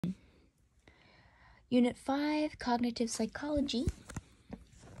Unit 5, Cognitive Psychology.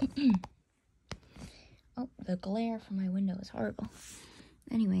 Oh, the glare from my window is horrible.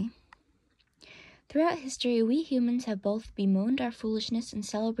 Anyway. Throughout history, we humans have both bemoaned our foolishness and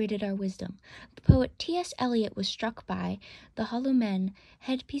celebrated our wisdom. The poet T.S. Eliot was struck by the hollow men,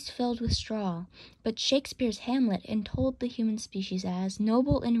 headpiece filled with straw, but Shakespeare's Hamlet entold the human species as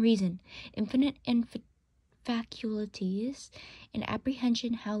noble in reason, infinite in faculties, in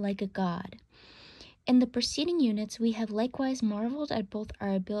apprehension how like a god. In the preceding units, we have likewise marveled at both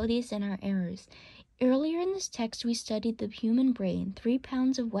our abilities and our errors. Earlier in this text, we studied the human brain, 3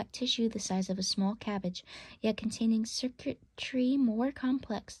 pounds of wet tissue the size of a small cabbage, yet containing circuitry more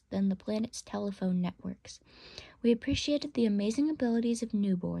complex than the planet's telephone networks. We appreciated the amazing abilities of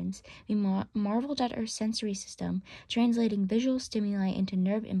newborns. We marveled at our sensory system, translating visual stimuli into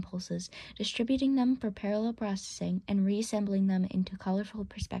nerve impulses, distributing them for parallel processing, and reassembling them into colorful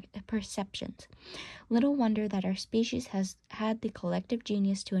perceptions. Little wonder that our species has had the collective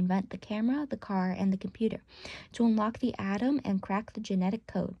genius to invent the camera, the car, and the computer, to unlock the atom and crack the genetic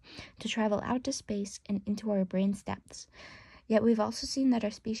code, to travel out to space and into our brain's depths. Yet we've also seen that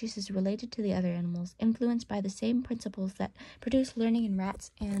our species is related to the other animals, influenced by the same principles that produce learning in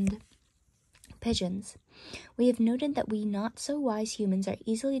rats and pigeons. We have noted that we not-so-wise humans are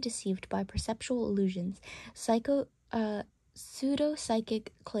easily deceived by perceptual illusions,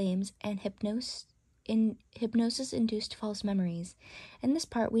 pseudo-psychic claims, and hypnosis-induced false memories. In this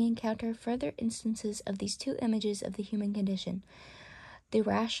part, we encounter further instances of these two images of the human condition, the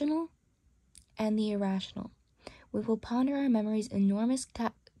rational and the irrational. We will ponder our memory's enormous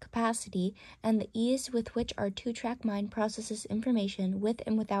capacity and the ease with which our two-track mind processes information with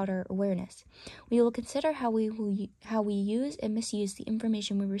and without our awareness. We will consider how we use and misuse the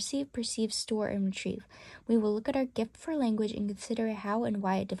information we receive, perceive, store, and retrieve. We will look at our gift for language and consider how and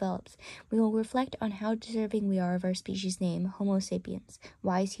why it develops. We will reflect on how deserving we are of our species name, Homo sapiens,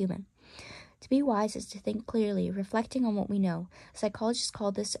 wise human. To be wise is to think clearly, reflecting on what we know. Psychologists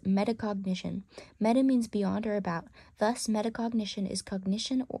call this metacognition. Meta means beyond or about. Thus, metacognition is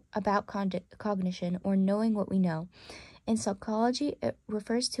cognition about cognition, or knowing what we know. In psychology, it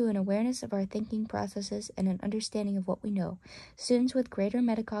refers to an awareness of our thinking processes and an understanding of what we know. Students with greater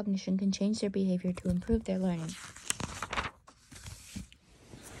metacognition can change their behavior to improve their learning.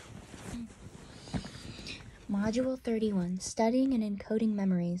 Module 31, Studying and Encoding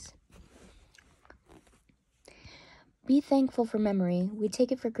Memories. Be thankful for memory. We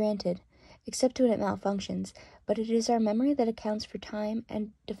take it for granted, except when it malfunctions, but it is our memory that accounts for time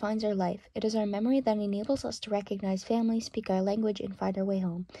and defines our life. It is our memory that enables us to recognize family, speak our language, and find our way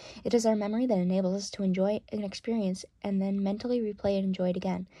home. It is our memory that enables us to enjoy an experience and then mentally replay and enjoy it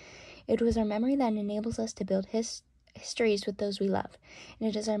again. It was our memory that enables us to build histories with those we love, and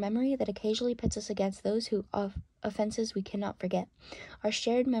it is our memory that occasionally pits us against those who offenses we cannot forget. Our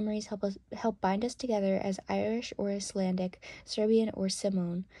shared memories help bind us together as Irish or Icelandic, Serbian or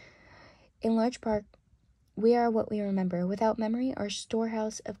Samoan. In large part, we are what we remember. Without memory, our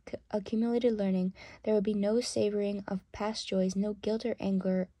storehouse of accumulated learning, there would be no savoring of past joys, no guilt or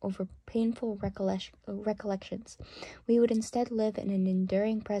anger over painful recollections. We would instead live in an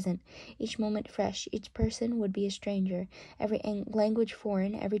enduring present, each moment fresh. Each person would be a stranger, every language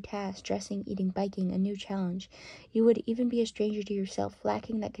foreign, every task, dressing, eating, biking, a new challenge. You would even be a stranger to yourself,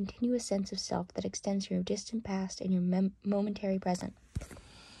 lacking that continuous sense of self that extends from your distant past and your momentary present.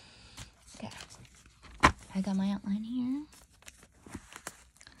 Okay. I got my outline here.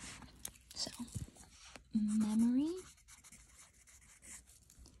 So, memory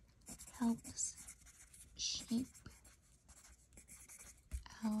helps shape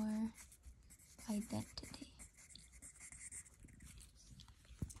our identity.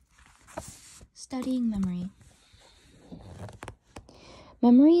 Studying memory.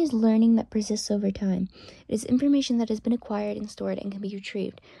 Memory is learning that persists over time. It is information that has been acquired and stored and can be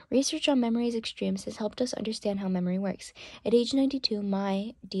retrieved. Research on memory's extremes has helped us understand how memory works. At age 92,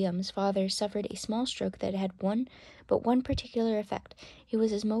 my Diem's father suffered a small stroke that had one particular effect. He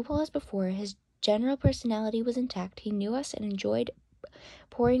was as mobile as before. His general personality was intact. He knew us and enjoyed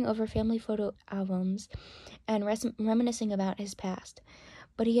poring over family photo albums and reminiscing about his past.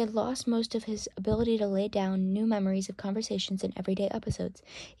 But he had lost most of his ability to lay down new memories of conversations and everyday episodes.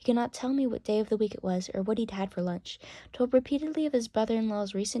 He could not tell me what day of the week it was or what he'd had for lunch. Told repeatedly of his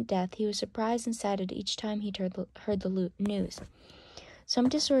brother-in-law's recent death, he was surprised and saddened each time he heard the news. Some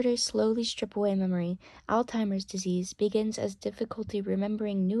disorders slowly strip away memory. Alzheimer's disease begins as difficulty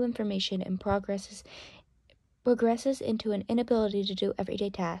remembering new information and progresses progresses into an inability to do everyday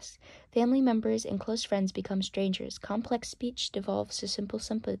tasks. Family members and close friends become strangers. Complex speech devolves to simple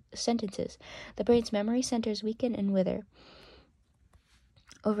sentences. The brain's memory centers weaken and wither.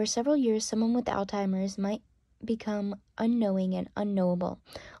 Over several years, someone with Alzheimer's might become unknowing and unknowable.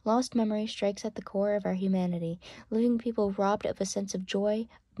 Lost memory strikes at the core of our humanity, leaving people robbed of a sense of joy,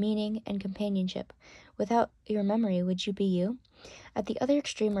 meaning, and companionship. Without your memory, would you be you? At the other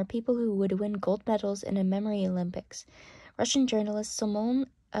extreme are people who would win gold medals in a memory Olympics. Russian journalist Salomon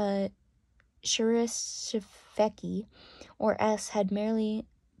Sharishevsky, or S, had merely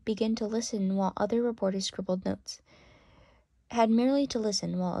begun to listen while other reporters scribbled notes.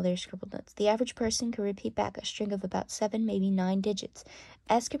 The average person could repeat back a string of about 7, maybe 9 digits.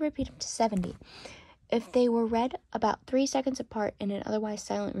 S could repeat up to 70 if they were read about 3 seconds apart in an otherwise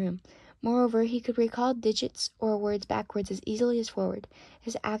silent room. Moreover, he could recall digits or words backwards as easily as forward.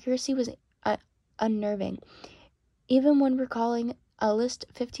 His accuracy was unnerving. Even when recalling a list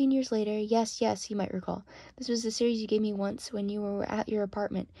 15 years later, yes, he might recall. This was the series you gave me once when you were at your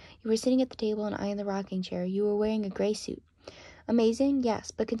apartment. You were sitting at the table and I in the rocking chair. You were wearing a gray suit. Amazing? Yes,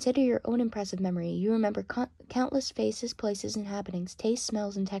 but consider your own impressive memory. You remember countless faces, places, and happenings, tastes,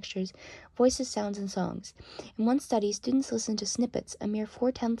 smells, and textures, voices, sounds, and songs. In one study, students listened to snippets, a mere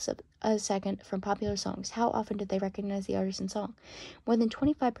 0.4 of a second, from popular songs. How often did they recognize the artist and song? More than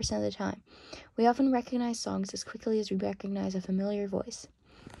 25% of the time. We often recognize songs as quickly as we recognize a familiar voice.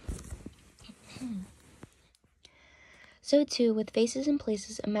 So too, with faces and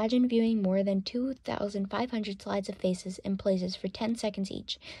places, imagine viewing more than 2,500 slides of faces and places for 10 seconds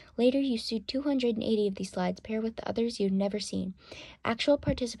each. Later, you see 280 of these slides pair with the others you've never seen. Actual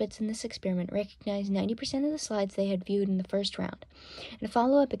participants in this experiment recognized 90% of the slides they had viewed in the first round. In a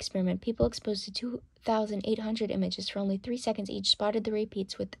follow-up experiment, people exposed to 2,800 images for only 3 seconds each spotted the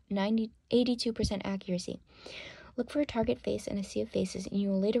repeats with 82% accuracy. Look for a target face in a sea of faces, and you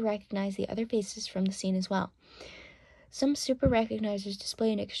will later recognize the other faces from the scene as well. Some super recognizers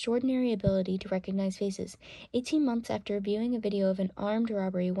display an extraordinary ability to recognize faces. 18 months after viewing a video of an armed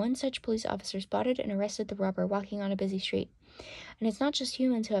robbery, one such police officer spotted and arrested the robber walking on a busy street. And it's not just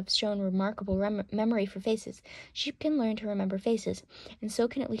humans who have shown remarkable memory for faces. Sheep can learn to remember faces, and so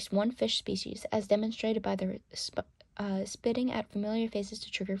can at least one fish species, as demonstrated by the spitting at familiar faces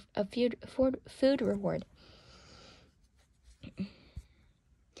to trigger a food reward.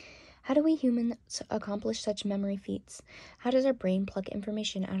 How do we humans accomplish such memory feats? How does our brain pluck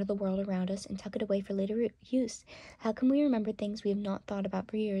information out of the world around us and tuck it away for later use? How can we remember things we have not thought about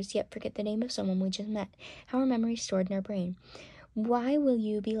for years, yet forget the name of someone we just met? How are memories stored in our brain? Why will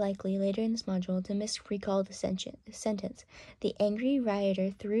you be likely later in this module to misrecall the sentence, "The angry rioter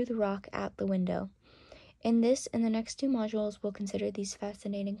threw the rock out the window"? In this and the next 2 modules, we'll consider these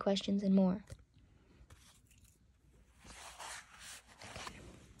fascinating questions and more.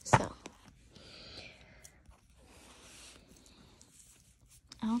 So,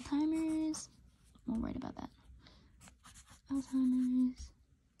 Alzheimer's, we'll write about that. Alzheimer's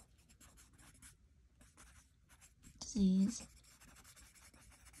disease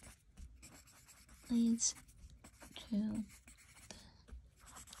leads to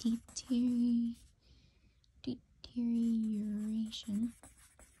the deterioration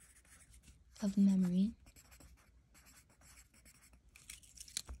of memory,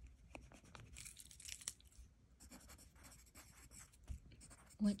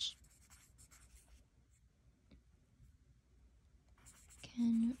 which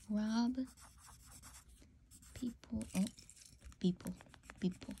can rob people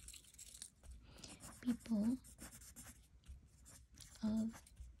of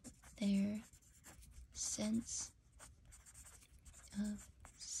their sense of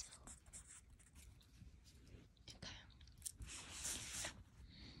self.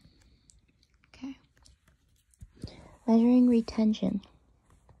 Okay. Measuring retention.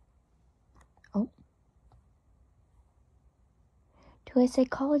 To a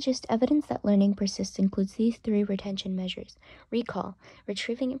psychologist, evidence that learning persists includes these 3 retention measures. Recall,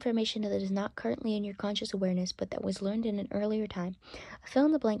 retrieving information that is not currently in your conscious awareness but that was learned in an earlier time. A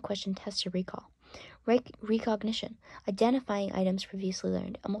fill-in-the-blank question tests your recall. Recognition, identifying items previously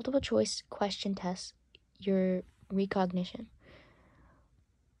learned. A multiple-choice question tests your recognition.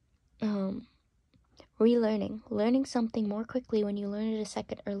 Relearning, learning something more quickly when you learn it a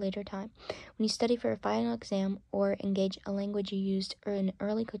second or later time. When you study for a final exam or engage a language you used in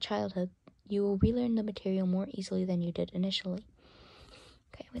early childhood, you will relearn the material more easily than you did initially.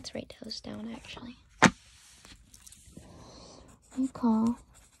 Okay, let's write those down actually. Recall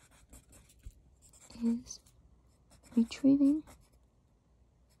is retrieving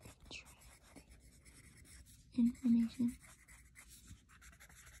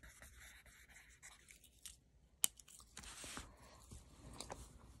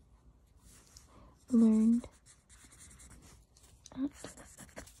learned at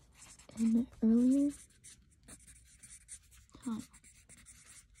an earlier time.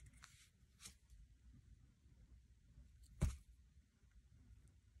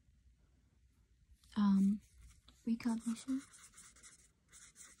 Recognition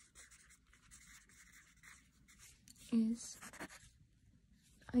is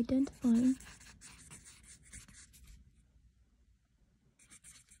identifying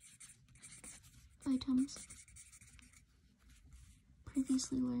items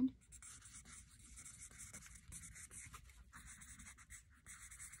previously learned.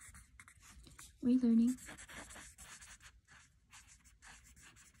 Relearning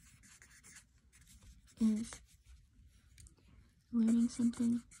is learning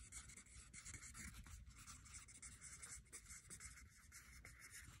something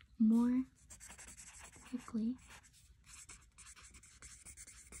more quickly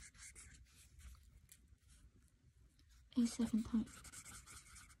a second time.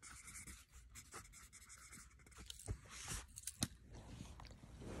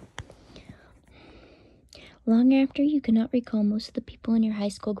 Long after you cannot recall most of the people in your high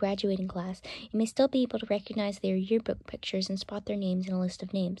school graduating class, you may still be able to recognize their yearbook pictures and spot their names in a list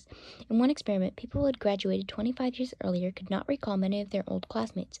of names. In one experiment, people who had graduated 25 years earlier could not recall many of their old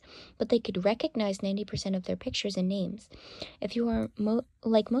classmates, but they could recognize 90% of their pictures and names. If you are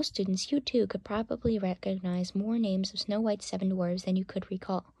like most students, you too could probably recognize more names of Snow White's 7 dwarves than you could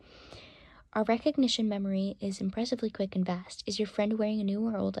recall. Our recognition memory is impressively quick and vast. Is your friend wearing a new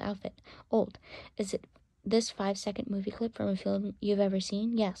or old outfit? Old. Is it this 5-second movie clip from a film you've ever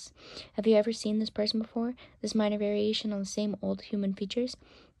seen? Yes. Have you ever seen this person before? This minor variation on the same old human features?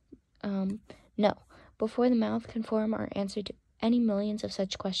 No. Before the mouth can form our answer to any millions of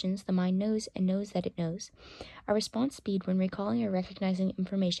such questions, the mind knows and knows that it knows. Our response speed when recalling or recognizing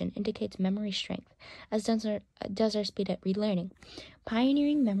information indicates memory strength, as does our speed at relearning.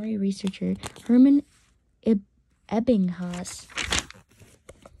 Pioneering memory researcher Hermann Ebbinghaus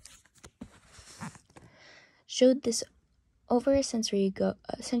showed this over a century ago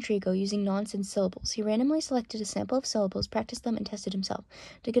using nonsense syllables. He randomly selected a sample of syllables, practiced them, and tested himself.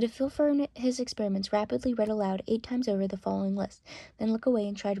 To get a feel for his experiments, rapidly read aloud 8 times over the following list, then look away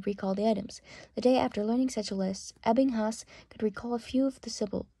and try to recall the items. The day after learning such a list, Ebbinghaus could recall a few of the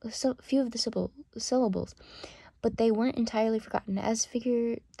syllables, but they weren't entirely forgotten. As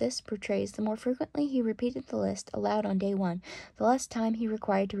figure this portrays, the more frequently he repeated the list aloud on day 1, the less time he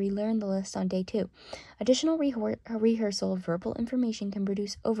required to relearn the list on day 2. Additional rehearsal of verbal information can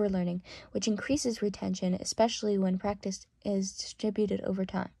produce overlearning, which increases retention, especially when practice is distributed over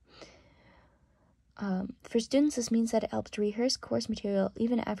time. For students, this means that it helps to rehearse course material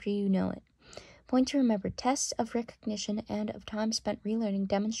even after you know it. Point to remember: tests of recognition and of time spent relearning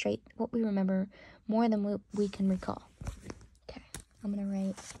demonstrate what we remember more than what we can recall. Okay, I'm going to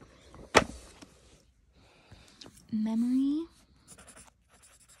write memory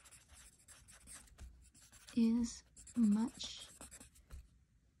is much,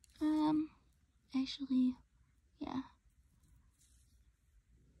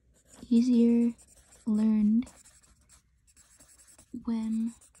 easier learned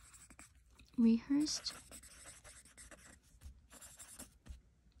when rehearsed.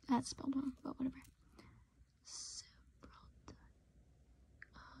 That's spelled wrong, but whatever.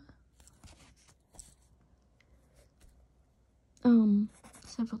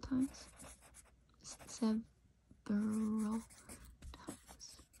 Several times.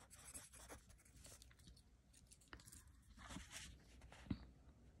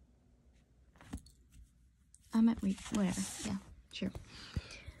 I meant whatever. Yeah, sure.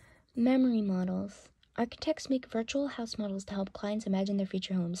 Memory models. Architects make virtual house models to help clients imagine their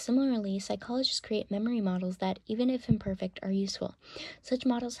future homes. Similarly, psychologists create memory models that, even if imperfect, are useful. Such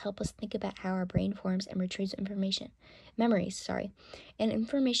models help us think about how our brain forms and retrieves memories. An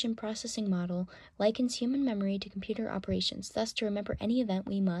information processing model likens human memory to computer operations. Thus, to remember any event,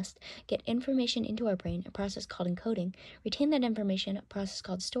 we must get information into our brain, a process called encoding, retain that information, a process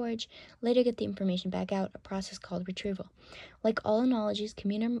called storage, later get the information back out, a process called retrieval. Like all analogies,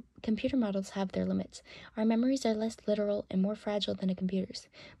 computer models have their limits. Our memories are less literal and more fragile than a computer's.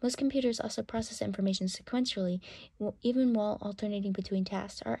 Most computers also process information sequentially, even while alternating between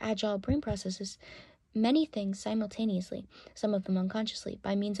tasks. Our agile brain processes many things simultaneously, some of them unconsciously,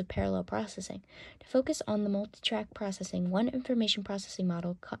 by means of parallel processing. To focus on the multi-track processing, one information processing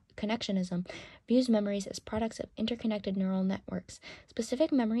model, connectionism, views memories as products of interconnected neural networks.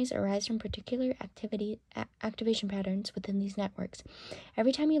 Specific memories arise from particular activation patterns within these networks.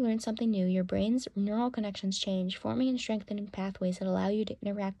 Every time you learn something new, your brain's neural connections change, forming and strengthening pathways that allow you to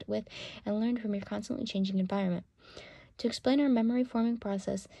interact with and learn from your constantly changing environment. To explain our memory forming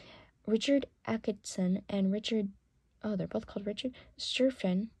process, Richard Atkinson and they're both called Richard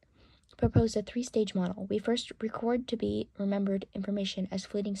Scherfen, proposed a three-stage model. We first record to be remembered information as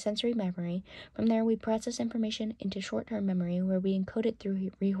fleeting sensory memory. From there, we process information into short-term memory, where we encode it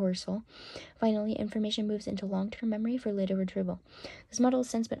through rehearsal. Finally, information moves into long-term memory for later retrieval. This model has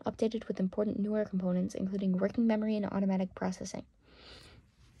since been updated with important newer components, including working memory and automatic processing.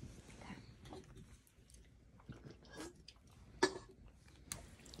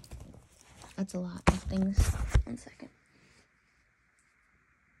 That's a lot of things. 1 second.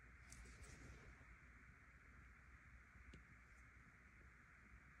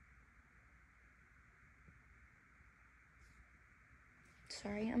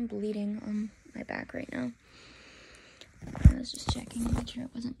 Sorry, I'm bleeding on my back right now. I was just checking to make sure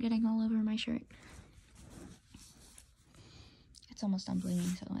it wasn't getting all over my shirt. It's almost done bleeding,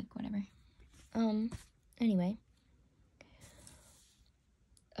 so whatever. Anyway.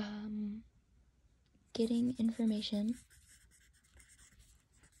 Getting information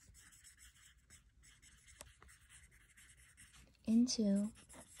into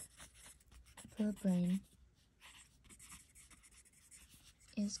the brain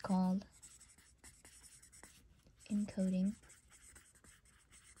is called encoding.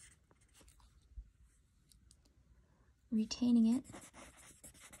 Retaining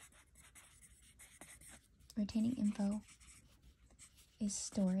info is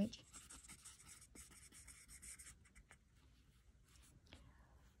storage.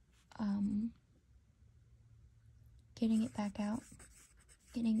 Getting it back out,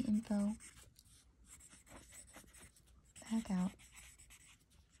 getting info back out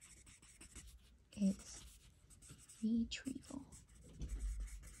is retrieval.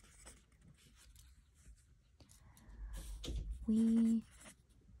 We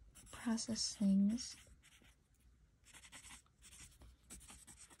process things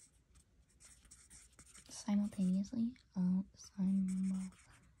simultaneously,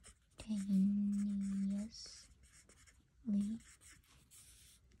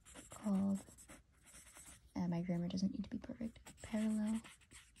 called, my grammar doesn't need to be perfect, parallel,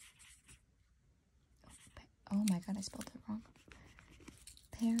 oh my god, I spelled it wrong,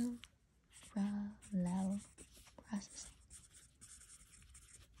 parallel processing.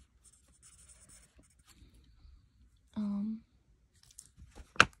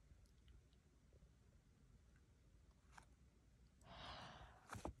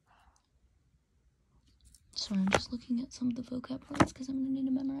 So I'm just looking at some of the vocab words because I'm going to need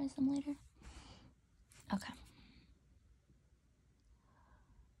to memorize them later. Okay.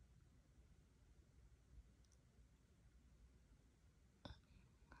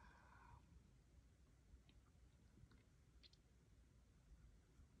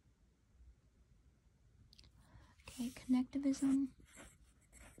 Okay, connectivism.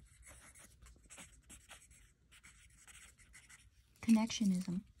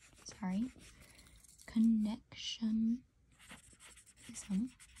 Connectionism.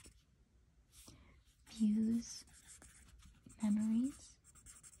 Views memories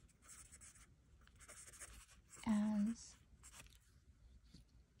as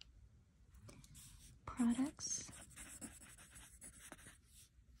products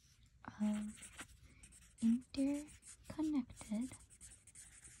of interconnected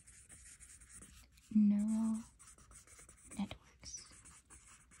neural networks.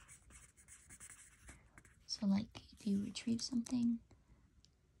 So if you retrieve something,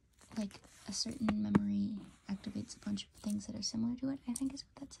 a certain memory activates a bunch of things that are similar to it, I think is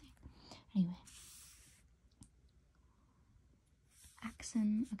what that's saying. Anyway.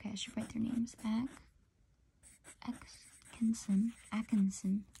 Okay, I should write their names. Atkinson,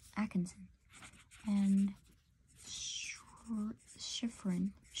 and Scherfen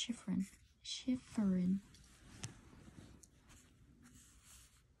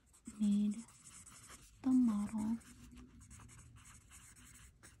made the model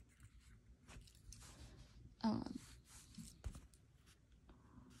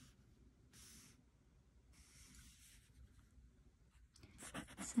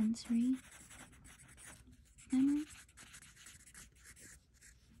sensory memory,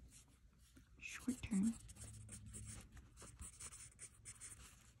 short term,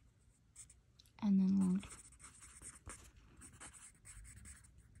 and then long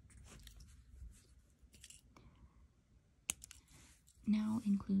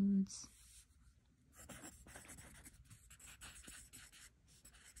includes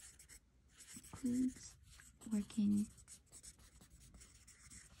working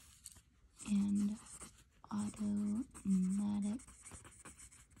and automatic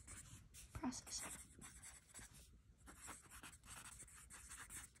processing.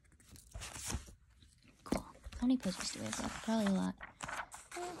 Cool. How many pages do we have left? Probably a lot.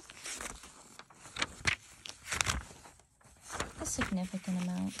 A significant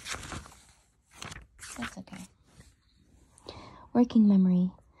amount. That's okay. Working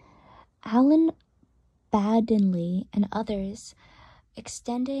memory. Alan Baddeley and others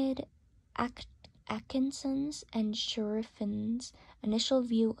extended Atkinson's and Sheriffin's initial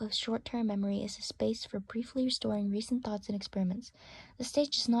view of short-term memory as a space for briefly restoring recent thoughts and experiments. The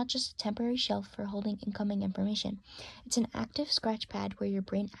stage is not just a temporary shelf for holding incoming information. It's an active scratch pad where your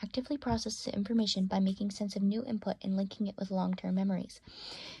brain actively processes information by making sense of new input and linking it with long-term memories.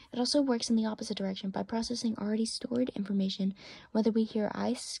 It also works in the opposite direction by processing already stored information. Whether we hear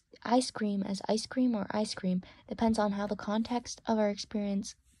ice cream as ice cream or ice cream depends on how the context of our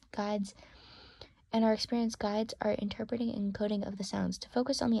experience guides our interpreting and encoding of the sounds. To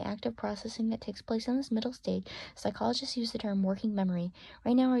focus on the active processing that takes place in this middle stage, psychologists use the term working memory.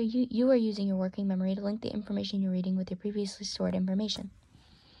 Right now, you are using your working memory to link the information you're reading with your previously stored information.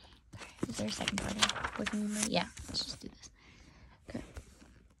 Is there a second part of working memory? Yeah, let's just do this. Okay.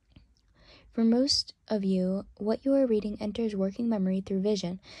 For most of you, what you are reading enters working memory through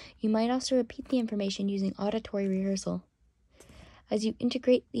vision. You might also repeat the information using auditory rehearsal. As you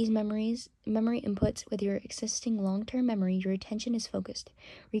integrate these memory inputs with your existing long-term memory, your attention is focused.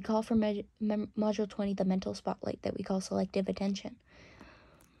 Recall from Module 20 the mental spotlight that we call selective attention.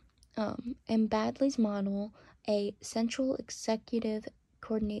 In Baddeley's model, a central executive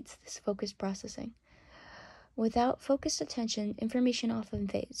coordinates this focused processing. Without focused attention, information often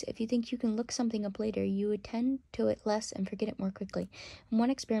fades. If you think you can look something up later, you attend to it less and forget it more quickly. In one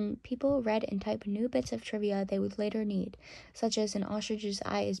experiment, people read and typed new bits of trivia they would later need, such as an ostrich's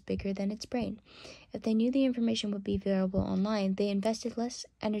eye is bigger than its brain. If they knew the information would be available online, they invested less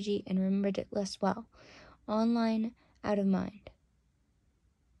energy and remembered it less well. Online, out of mind.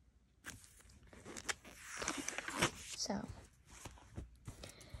 So,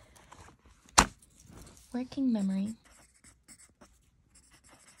 working memory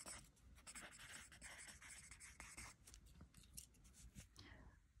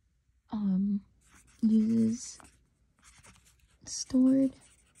uses stored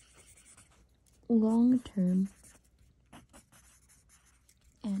long-term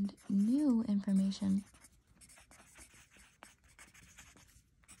and new information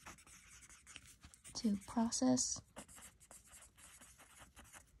to process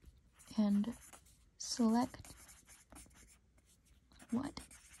and select what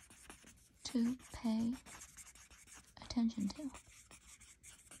to pay attention to.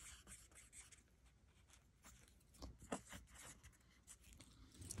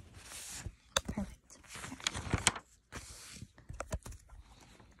 Perfect.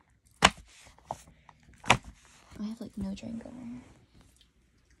 I have like no drink over here.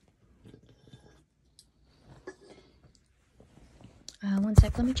 One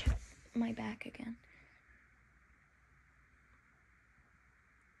sec, let me check my back again.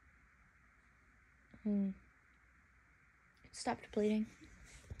 It stopped bleeding.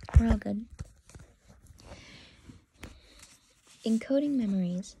 We're all good. Encoding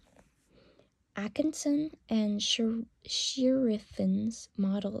memories. Atkinson and Sheriffin's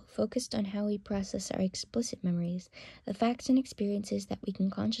model focused on how we process our explicit memories, the facts and experiences that we can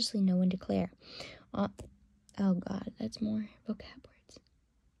consciously know and declare. Oh God, that's more vocab words.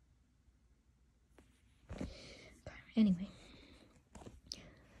 Anyway.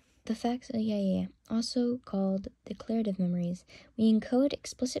 The facts, also called declarative memories. We encode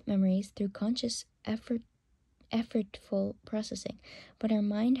explicit memories through conscious effortful processing, but our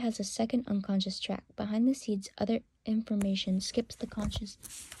mind has a second unconscious track. Behind the scenes, other information skips the conscious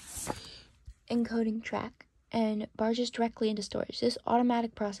encoding track and barges directly into storage. This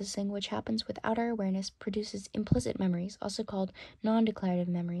automatic processing, which happens without our awareness, produces implicit memories, also called non-declarative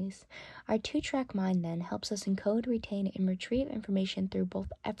memories. Our two-track mind, then, helps us encode, retain, and retrieve information through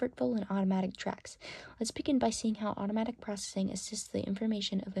both effortful and automatic tracks. Let's begin by seeing how automatic processing assists the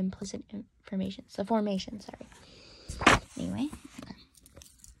information of implicit information. So formation, Anyway.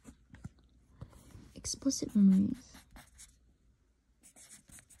 Explicit memories.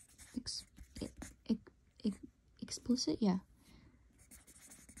 Explicit,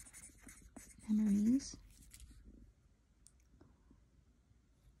 memories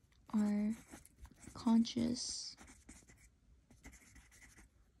are conscious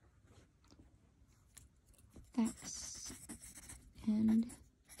facts and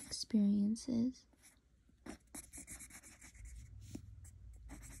experiences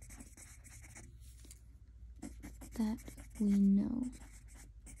that we know.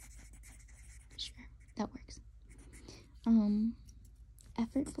 Sure, that works.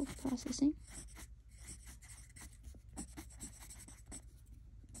 Effortful processing.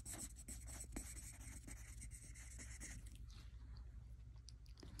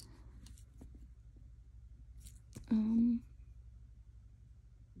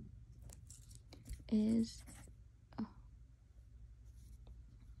 Is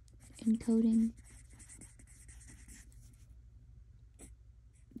encoding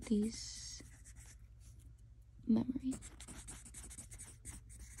these memories.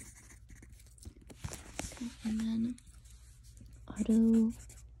 Okay, and then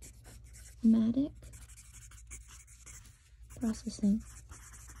automatic processing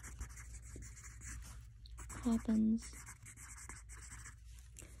happens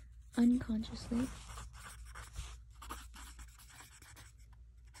unconsciously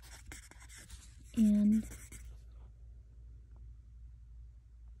and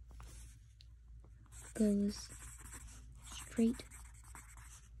goes straight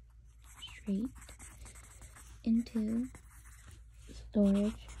into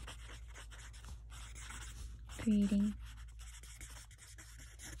storage, creating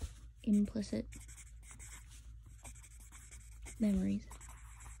implicit memories.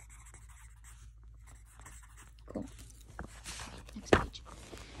 Cool. Next page.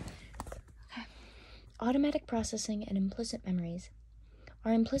 Okay. Automatic processing and implicit memories.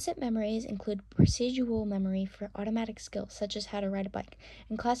 Our implicit memories include procedural memory for automatic skills, such as how to ride a bike,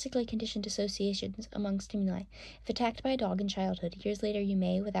 and classically conditioned associations among stimuli. If attacked by a dog in childhood, years later you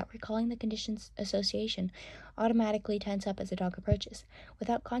may, without recalling the condition's association, automatically tense up as the dog approaches.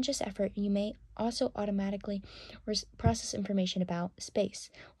 Without conscious effort, you may also automatically process information about space.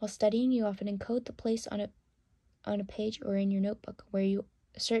 While studying, you often encode the place on a page or in your notebook where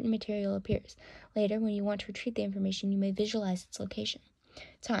certain material appears. Later, when you want to retrieve the information, you may visualize its location.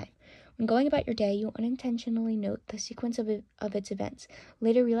 Time. When going about your day, you unintentionally note the sequence of its events.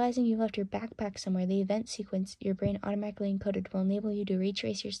 Later, realizing you left your backpack somewhere, the event sequence your brain automatically encoded will enable you to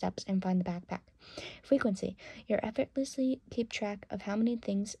retrace your steps and find the backpack. Frequency. You effortlessly keep track of how many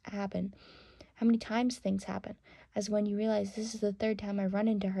times things happen, as when you realize this is the third time I've run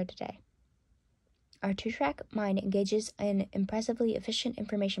into her today. Our two-track mind engages in impressively efficient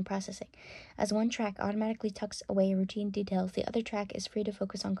information processing. As one track automatically tucks away routine details, the other track is free to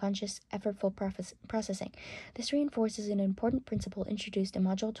focus on conscious, effortful processing. This reinforces an important principle introduced in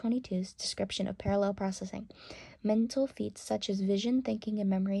Module 22's description of parallel processing. Mental feats such as vision, thinking, and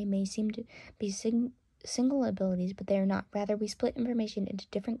memory may seem to be single abilities, but they are not. Rather, we split information into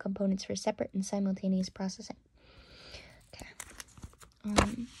different components for separate and simultaneous processing.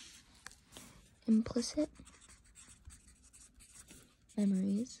 Okay. Implicit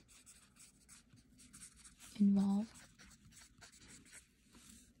memories involve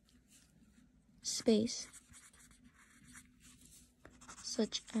space,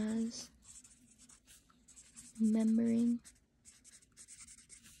 such as remembering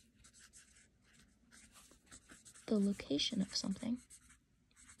the location of something.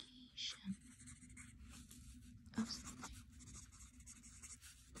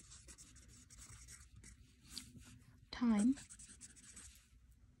 Time.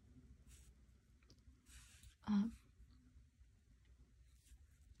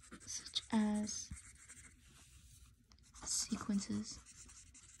 Such as sequences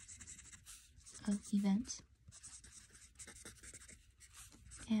of events,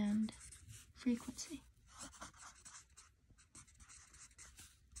 and frequency,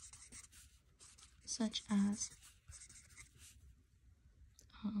 such as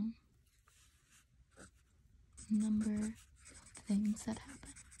number of things that happen.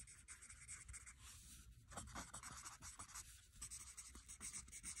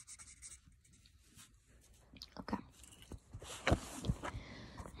 Okay.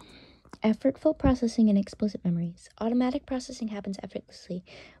 Effortful processing and explicit memories. Automatic processing happens effortlessly.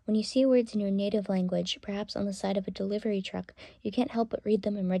 When you see words in your native language, perhaps on the side of a delivery truck, you can't help but read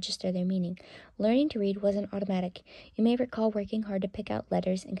them and register their meaning. Learning to read wasn't automatic. You may recall working hard to pick out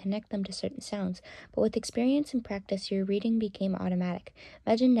letters and connect them to certain sounds, but with experience and practice, your reading became automatic.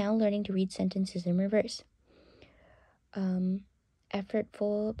 Imagine now learning to read sentences in reverse.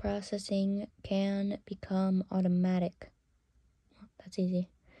 Effortful processing can become automatic. Well, that's easy.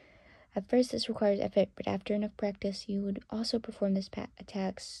 At first, this requires effort, but after enough practice, you would also perform this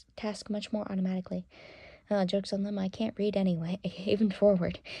task much more automatically. Joke's on them, I can't read anyway, even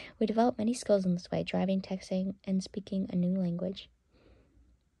forward. We develop many skills in this way, driving, texting, and speaking a new language.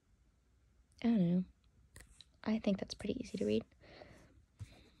 I don't know. I think that's pretty easy to read.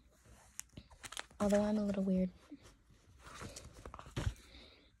 Although I'm a little weird.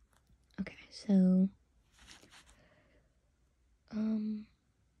 Okay, so...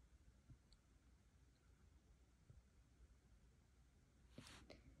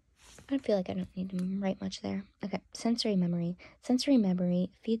 I feel like I don't need to write much there. Okay, sensory memory. Sensory memory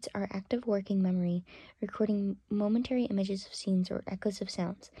feeds our active working memory, recording momentary images of scenes or echoes of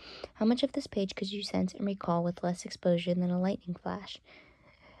sounds. How much of this page could you sense and recall with less exposure than a lightning flash?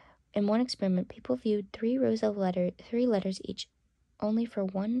 In one experiment, people viewed 3 letters each, only for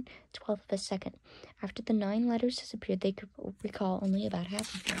 1/12 of a second. After the 9 letters disappeared, they could recall only about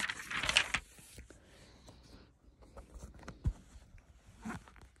half of them.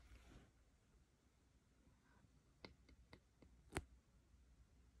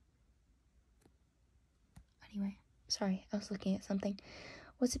 Anyway, sorry, I was looking at something.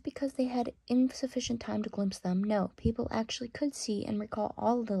 Was it because they had insufficient time to glimpse them? No, people actually could see and recall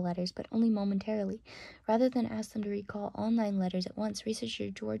all of the letters, but only momentarily. Rather than ask them to recall all 9 letters at once,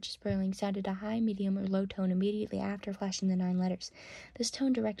 researcher George Sperling sounded a high, medium, or low tone immediately after flashing the 9 letters. This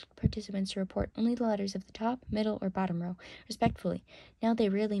tone directed participants to report only the letters of the top, middle, or bottom row, respectively. Now they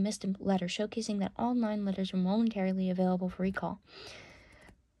rarely missed a letter, showcasing that all 9 letters were momentarily available for recall.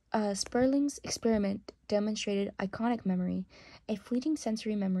 Sperling's experiment demonstrated iconic memory, a fleeting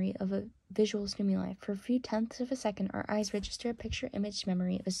sensory memory of a visual stimuli. For a few tenths of a second, our eyes register a picture-image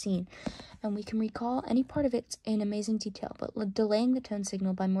memory of a scene, and we can recall any part of it in amazing detail, but delaying the tone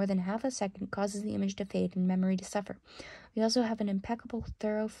signal by more than half a second causes the image to fade and memory to suffer. We also have an impeccable,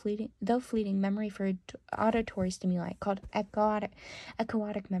 thorough, fleeting memory for auditory stimuli called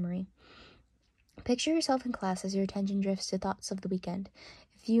echoic memory. Picture yourself in class as your attention drifts to thoughts of the weekend.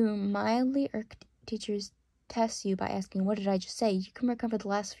 If you mildly irked teachers test you by asking, "What did I just say?" you can recover the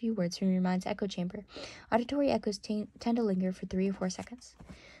last few words from your mind's echo chamber. Auditory echoes tend to linger for 3 or 4 seconds.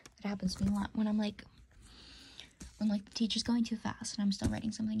 That happens to me a lot when the teacher's going too fast and I'm still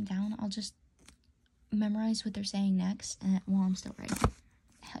writing something down. I'll just memorize what they're saying next while I'm still writing.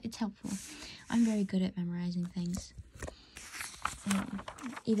 It's helpful. I'm very good at memorizing things.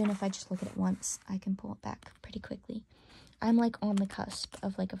 Even if I just look at it once, I can pull it back pretty quickly. I'm like on the cusp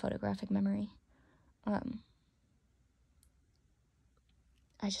of like a photographic memory.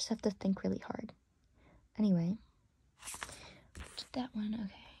 I just have to think really hard. Anyway, did that one?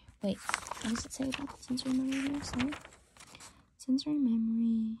 Okay. Wait, what does it say about sensory memory here? Sorry. Sensory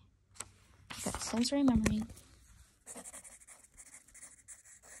memory. Okay, sensory memory.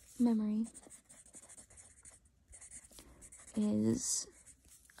 Memory is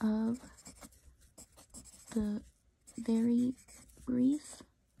of the very brief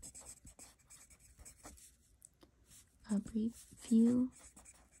few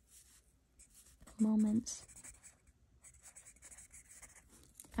moments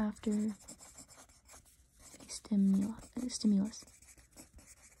after a stimulus.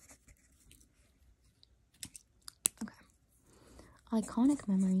 Okay. Iconic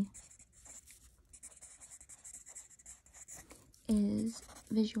memory is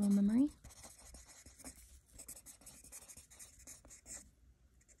visual memory.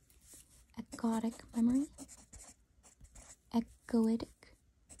 Echoic memory. Echoic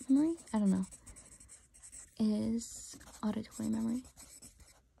memory? I don't know. Is auditory memory.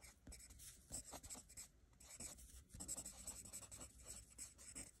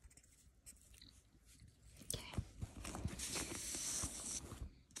 Okay.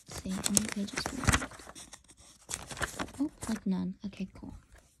 Let's see, how many pages we got? Oh, like none. Okay, cool.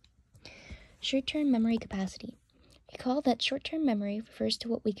 Short-term memory capacity. Recall that short-term memory refers to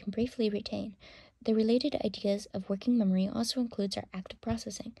what we can briefly retain. The related ideas of working memory also includes our active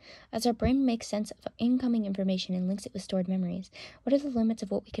processing. As our brain makes sense of incoming information and links it with stored memories, what are the limits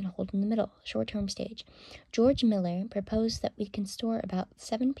of what we can hold in the middle, short-term stage? George Miller proposed that we can store about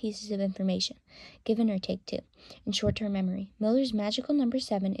 7 pieces of information, given or take 2, in short-term memory. Miller's magical number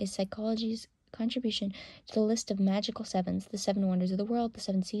 7 is psychology's contribution to the list of magical 7s, the 7 wonders of the world, the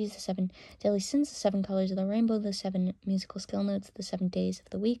 7 seas, the 7 deadly sins, the 7 colors of the rainbow, the 7 musical skill notes, the 7 days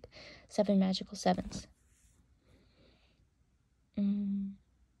of the week, 7 magical 7s.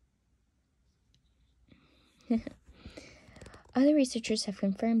 Other researchers have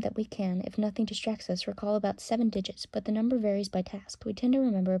confirmed that we can, if nothing distracts us, recall about 7 digits, but the number varies by task. We tend to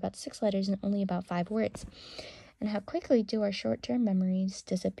remember about 6 letters and only about 5 words. And how quickly do our short-term memories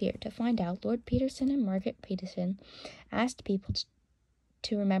disappear? To find out, Lord Peterson and Margaret Peterson asked people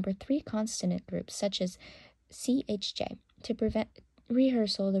to remember 3 consonant groups, such as CHJ. To prevent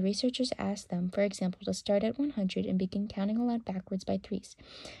rehearsal, the researchers asked them, for example, to start at 100 and begin counting aloud backwards by threes.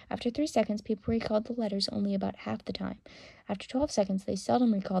 After 3 seconds, people recalled the letters only about half the time. After 12 seconds, they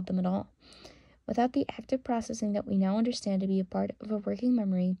seldom recalled them at all. Without the active processing that we now understand to be a part of a working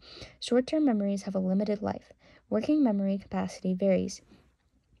memory, short-term memories have a limited life. Working memory capacity varies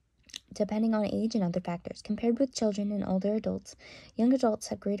depending on age and other factors. Compared with children and older adults, young adults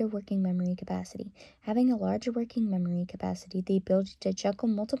have greater working memory capacity. Having a larger working memory capacity, the ability to juggle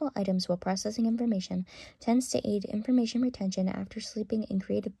multiple items while processing information, tends to aid information retention after sleeping and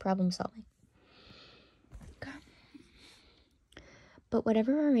creative problem solving. But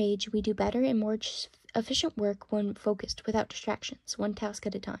whatever our age, we do better and more efficient work when focused, without distractions, one task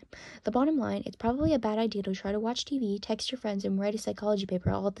at a time. The bottom line, it's probably a bad idea to try to watch TV, text your friends, and write a psychology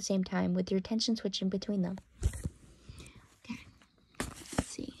paper all at the same time, with your attention switching between them. Okay, let's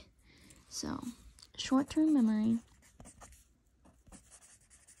see. So, short-term memory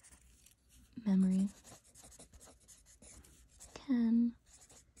can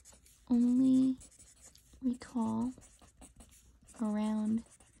only recall around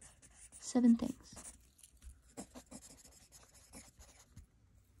 7 things.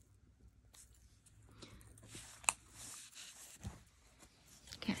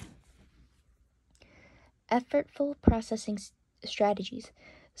 Okay. Effortful processing strategies.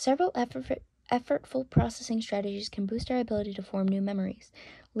 Several effortful processing strategies can boost our ability to form new memories.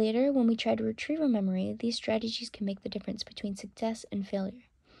 Later, when we try to retrieve a memory, these strategies can make the difference between success and failure.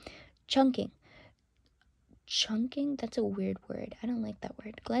 Chunking. Chunking? That's a weird word. I don't like that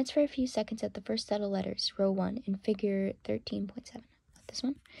word. Glance for a few seconds at the first set of letters, row 1, in figure 13.7. This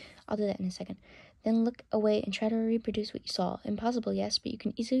one? I'll do that in a second. Then look away and try to reproduce what you saw. Impossible, yes, but you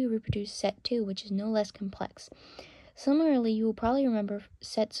can easily reproduce set 2, which is no less complex. Similarly, you will probably remember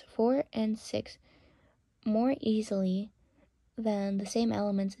sets 4 and 6 more easily than the same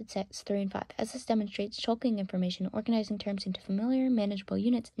elements at sets 3 and 5. As this demonstrates, chunking information, organizing terms into familiar, manageable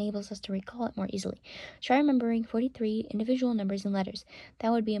units, enables us to recall it more easily. Try remembering 43 individual numbers and letters.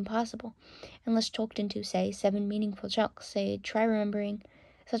 That would be impossible, unless choked into, say, 7 meaningful chunks. Try remembering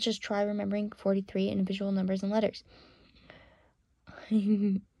 43 individual numbers and letters.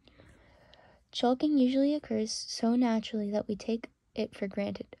 Chunking usually occurs so naturally that we take it for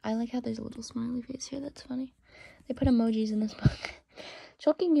granted. I like how there's a little smiley face here. That's funny. They put emojis in this book.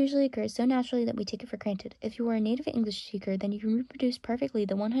 Chunking usually occurs so naturally that we take it for granted. If you are a native English speaker, then you can reproduce perfectly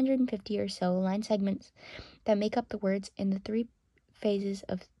the 150 or so line segments that make up the words in the 3 phases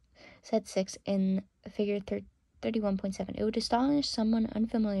of set 6 in figure 31.7. It would astonish someone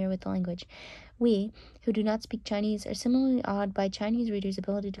unfamiliar with the language. We, who do not speak Chinese, are similarly awed by Chinese readers'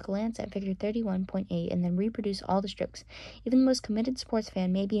 ability to glance at figure 31.8 and then reproduce all the strokes. Even the most committed sports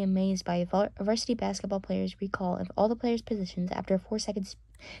fan may be amazed by a varsity basketball player's recall of all the players' positions after a 4-second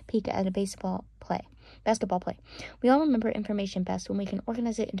peek at a basketball play. We all remember information best when we can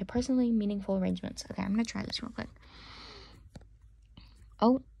organize it into personally meaningful arrangements. Okay, I'm going to try this real quick.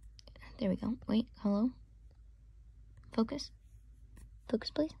 Oh, there we go. Wait, hello? Focus,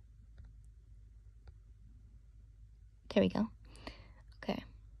 please. There we go. Okay.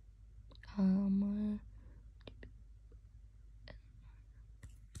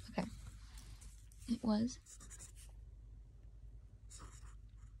 Okay. It was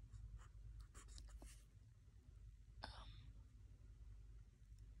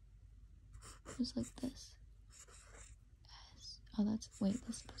like this. S. Oh, that's, wait,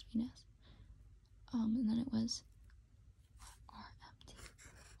 this is supposed to be an S. And then it was R empty.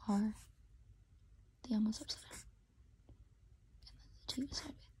 R. The M was upside down. And then the 2 beside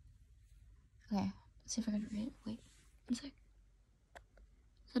it. Okay. Let's see if I can read it. Wait. 1 sec.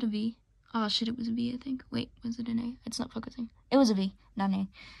 Is that a V? Oh shit, it was a V, I think. Wait, was it an A? It's not focusing. It was a V, not an A.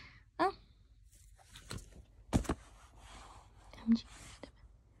 Oh.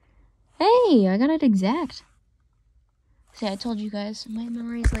 Hey, I got it exact. See, I told you guys, my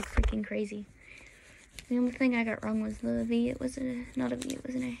memory is like freaking crazy. The only thing I got wrong was the V. It was not a V, it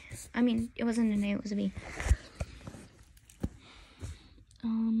was an A. I mean, it wasn't an A, it was a V.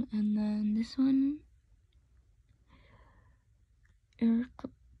 And then this one,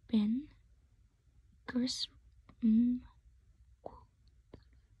 Erkbin,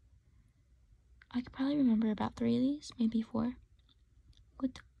 I could probably remember about 3 of these, maybe 4.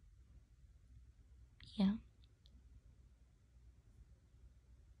 Good. Yeah.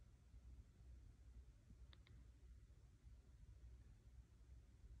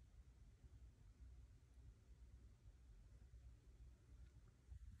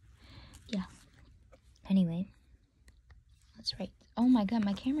 Yeah. Anyway, That's right. Oh my god,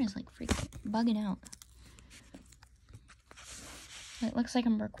 my camera is like freaking bugging out. It looks like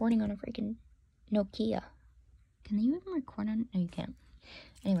I'm recording on a freaking Nokia. Can you even record on it? No, you can't.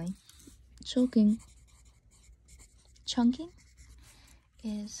 Anyway, chunking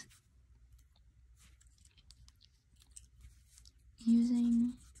is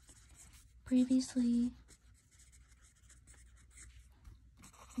using previously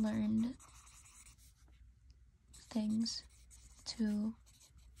learned things to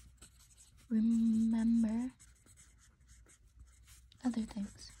remember other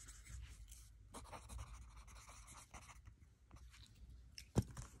things.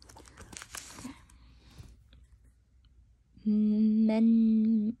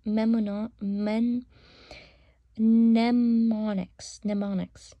 Mnemonics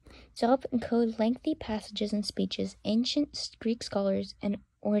develop and code lengthy passages and speeches. Ancient Greek scholars and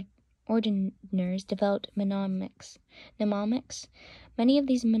ordiners developed mnemonics. Many of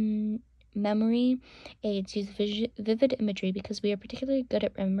these memory aids use vivid imagery because we are particularly good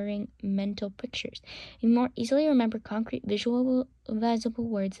at remembering mental pictures. We more easily remember concrete, visualizable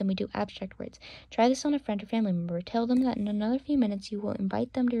words than we do abstract words. Try this on a friend or family member. Tell them that in another few minutes you will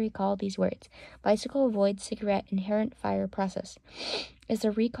invite them to recall these words. Bicycle, avoid, cigarette, inherent, fire, process. Is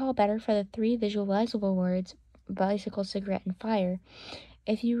the recall better for the three visualizable words, bicycle, cigarette, and fire?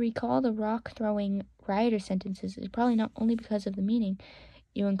 If you recall the rock-throwing rioter sentences, it's probably not only because of the meaning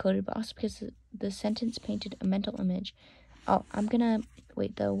you encoded, but also because the sentence painted a mental image. Oh, I'm gonna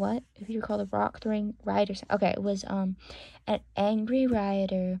wait. The what? If you recall the rock-throwing rioter, okay, it was an angry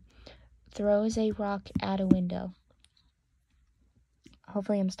rioter throws a rock at a window.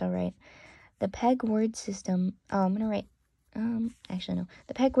 Hopefully, I'm still right. The PEG word system. Oh, I'm gonna write. Actually no.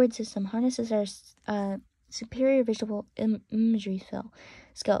 The PEG word system harnesses our superior visual imagery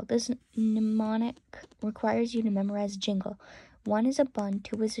skill. This mnemonic requires you to memorize a jingle. 1 is a bun,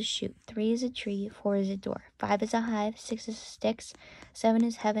 2 is a shoe, 3 is a tree, 4 is a door, 5 is a hive, 6 is sticks, 7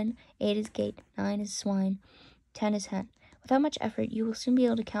 is heaven, 8 is gate, 9 is swine, 10 is hen. Without much effort, you will soon be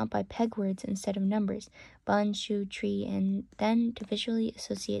able to count by PEG words instead of numbers. Bun, shoe, tree, and then to visually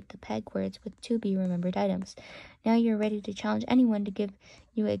associate the PEG words with to-be-remembered items. Now you're ready to challenge anyone to give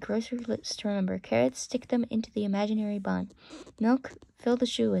you a grocery list to remember. Carrots, stick them into the imaginary bun. Milk, fill the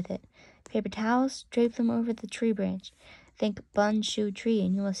shoe with it. Paper towels, drape them over the tree branch. Think bun, shoe, tree,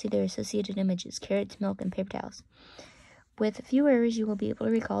 and you will see their associated images, carrots, milk, and paper towels. With a few errors, you will be able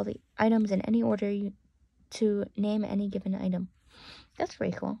to recall the items in any order to name any given item. That's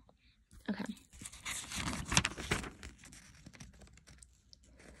pretty cool. Okay.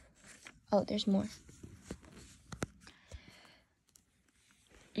 Oh, there's more.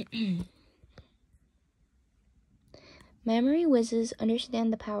 Memory whizzes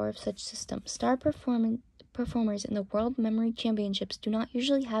understand the power of such systems. Star performers in the World Memory Championships do not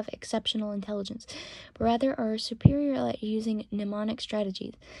usually have exceptional intelligence, but rather are superior at using mnemonic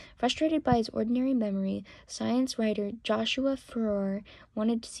strategies. Frustrated by his ordinary memory, science writer Joshua Farrar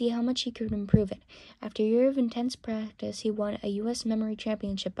wanted to see how much he could improve it. After a year of intense practice, he won a U.S. Memory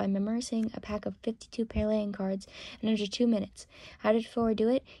Championship by memorizing a pack of 52 playing cards in under 2 minutes. How did Farrar do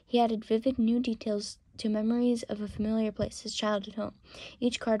it? He added vivid new details to memories of a familiar place, his childhood home.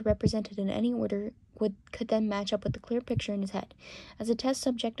 Each card represented in any order could then match up with a clear picture in his head. As a test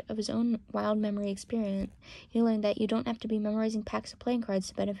subject of his own wild memory experiment, he learned that you don't have to be memorizing packs of playing cards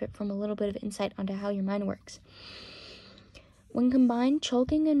to benefit from a little bit of insight onto how your mind works. When combined,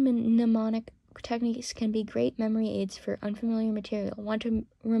 chalking and mnemonic techniques can be great memory aids for unfamiliar material. Want to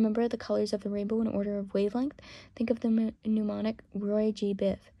remember the colors of the rainbow in order of wavelength? Think of the mnemonic Roy G.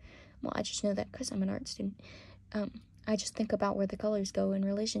 Biv. Well, I just know that because I'm an art student. I just think about where the colors go in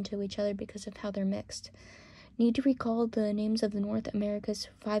relation to each other because of how they're mixed. Need to recall the names of the North America's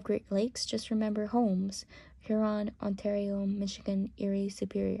 5 Great Lakes? Just remember Holmes, Huron, Ontario, Michigan, Erie,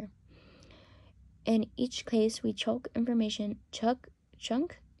 Superior. In each case, we chunk information.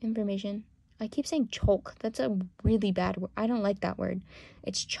 I keep saying choke. That's a really bad word. I don't like that word.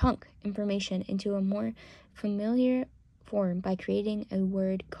 It's chunk information into a more familiar form by creating a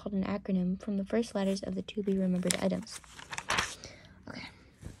word called an acronym from the first letters of the to-be-remembered items. Okay.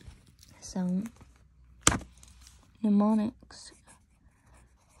 So, mnemonics.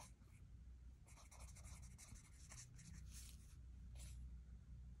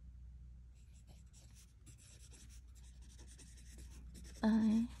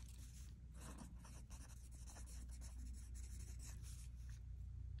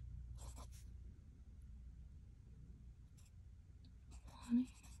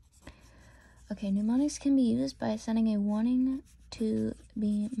 Okay, mnemonics can be used by sending a warning to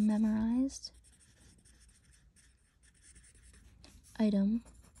be memorized item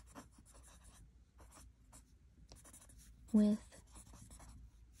with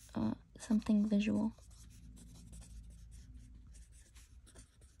something visual.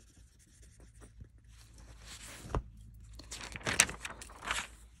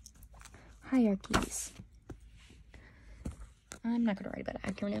 Hierarchies. I'm not going to write about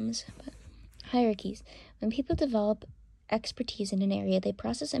acronyms, but hierarchies. When people develop expertise in an area, they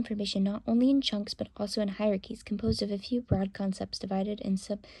process information not only in chunks but also in hierarchies composed of a few broad concepts divided and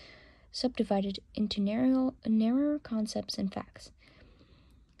subdivided into narrower concepts and facts.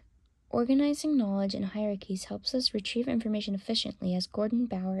 Organizing knowledge in hierarchies helps us retrieve information efficiently, as Gordon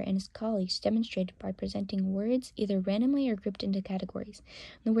Bower and his colleagues demonstrated by presenting words either randomly or grouped into categories.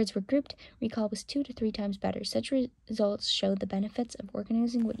 When the words were grouped, recall was 2 to 3 times better. Such results show the benefits of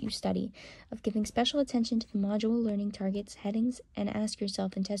organizing what you study, of giving special attention to the module learning targets, headings, and ask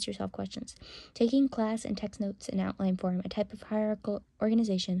yourself and test yourself questions. Taking class and text notes in outline form, a type of hierarchical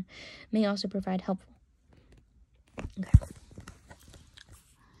organization, may also provide helpful. Okay.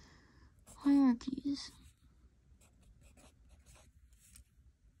 Hierarchies.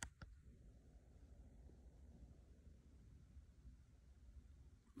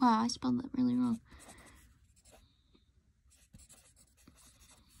 Wow, I spelled that really wrong.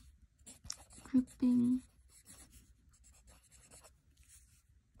 Grouping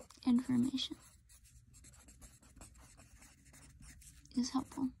information is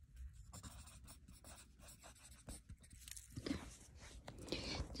helpful.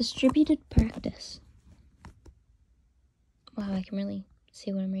 Distributed practice. Wow, I can really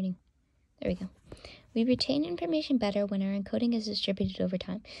see what I'm reading. There we go. We retain information better when our encoding is distributed over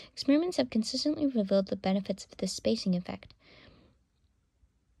time. Experiments have consistently revealed the benefits of the spacing effect.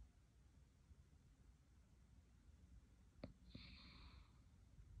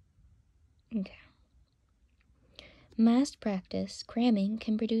 Okay. Massed practice, cramming,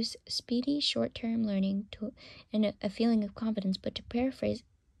 can produce speedy, short-term learning and a feeling of confidence, but to paraphrase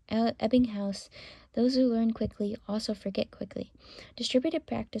Ebbinghaus, those who learn quickly also forget quickly. Distributed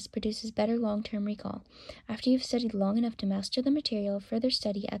practice produces better long-term recall. After you've studied long enough to master the material, further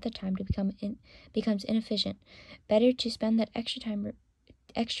study at the time becomes inefficient. Better to spend that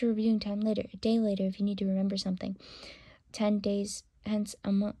extra reviewing time later, a day later if you need to remember something, 10 days hence,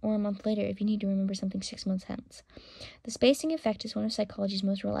 or a month later if you need to remember something 6 months hence. The spacing effect is one of psychology's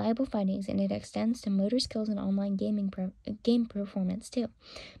most reliable findings, and it extends to motor skills and online game performance too.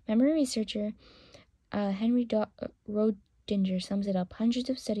 Memory researcher Henry Roedinger sums it up.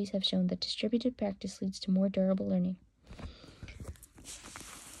 Hundreds of studies have shown that distributed practice leads to more durable learning.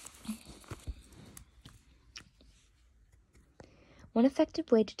 One effective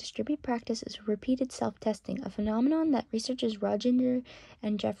way to distribute practice is repeated self-testing, a phenomenon that researchers Roedinger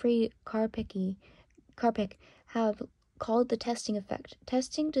and Jeffrey Karpik have called the testing effect.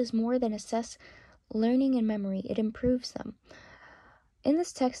 Testing does more than assess learning and memory, it improves them. In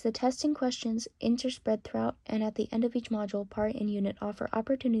this text, the testing questions interspread throughout and at the end of each module, part, and unit offer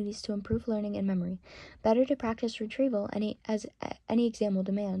opportunities to improve learning and memory. Better to practice retrieval, as any exam will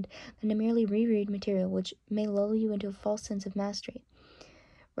demand, than to merely reread material, which may lull you into a false sense of mastery.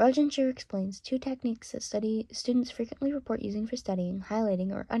 Roedinger explains 2 techniques that students frequently report using for studying: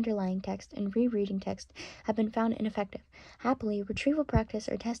 highlighting or underlying text and rereading text have been found ineffective. Happily, retrieval practice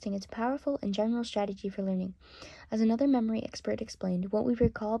or testing is a powerful and general strategy for learning. As another memory expert explained, what we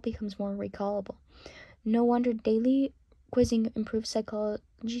recall becomes more recallable. No wonder daily quizzing improves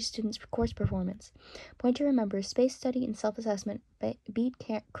psychology students' course performance. Point to remember, space study and self-assessment beat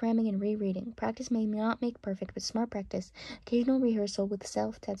cramming and rereading. Practice may not make perfect, but smart practice, occasional rehearsal with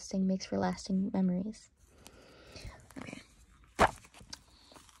self-testing makes for lasting memories. Okay.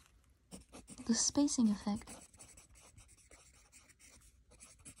 The spacing effect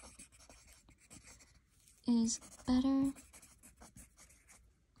is better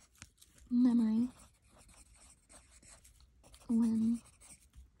memory when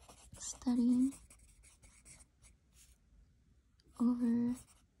studying over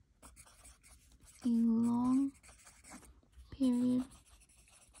a long period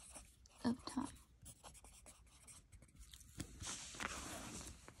of time.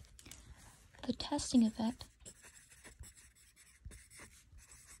 The testing effect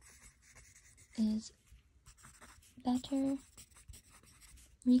is better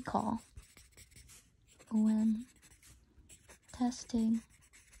recall when testing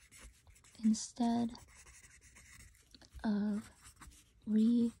instead of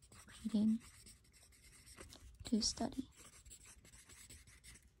rereading to study.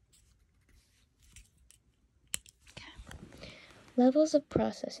 Okay. Levels of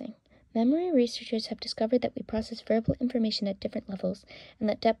processing. Memory researchers have discovered that we process verbal information at different levels, and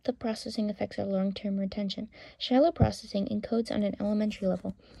that depth of processing affects our long-term retention. Shallow processing encodes on an elementary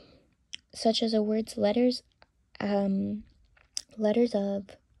level, such as a word's letters of,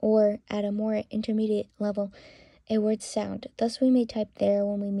 or at a more intermediate level, a word's sound. Thus, we may type there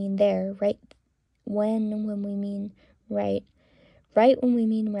when we mean there, right when we mean right when we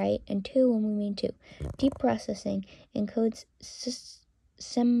mean right, and to when we mean to. Deep processing encodes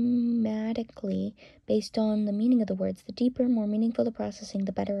semantically based on the meaning of the words. The deeper, more meaningful the processing,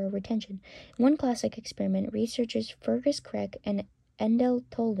 the better our retention. In one classic experiment, researchers Fergus Craig and Endel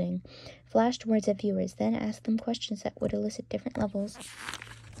Tolving flashed words at viewers, then asked them questions that would elicit different levels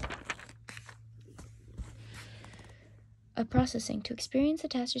of processing. To experience the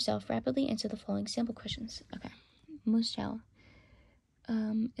task yourself, rapidly answer the following sample questions. Okay, most shallow.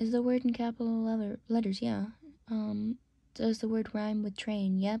 Is the word in capital letters? Yeah. Does the word rhyme with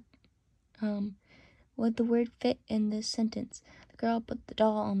train? Yep. Would the word fit in this sentence? The girl put the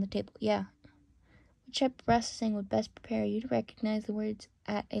doll on the table. Yeah. Which type of processing would best prepare you to recognize the words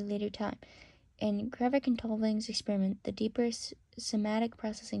at a later time? In Krevik and Tolving's experiment, the deeper semantic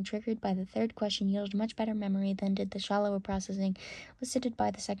processing triggered by the third question yielded much better memory than did the shallower processing elicited by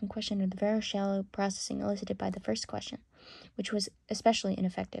the second question, or the very shallow processing elicited by the first question, which was especially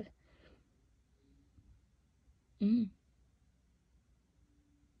ineffective.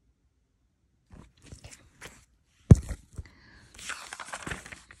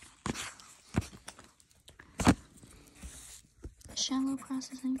 Shallow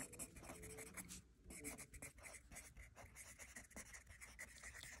processing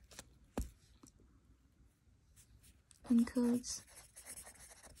encodes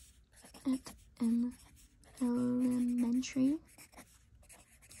at an elementary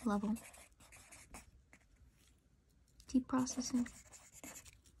level. Deep processing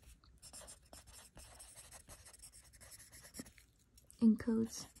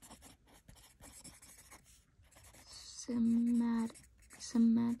encodes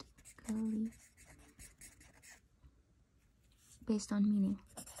semantically based on meaning.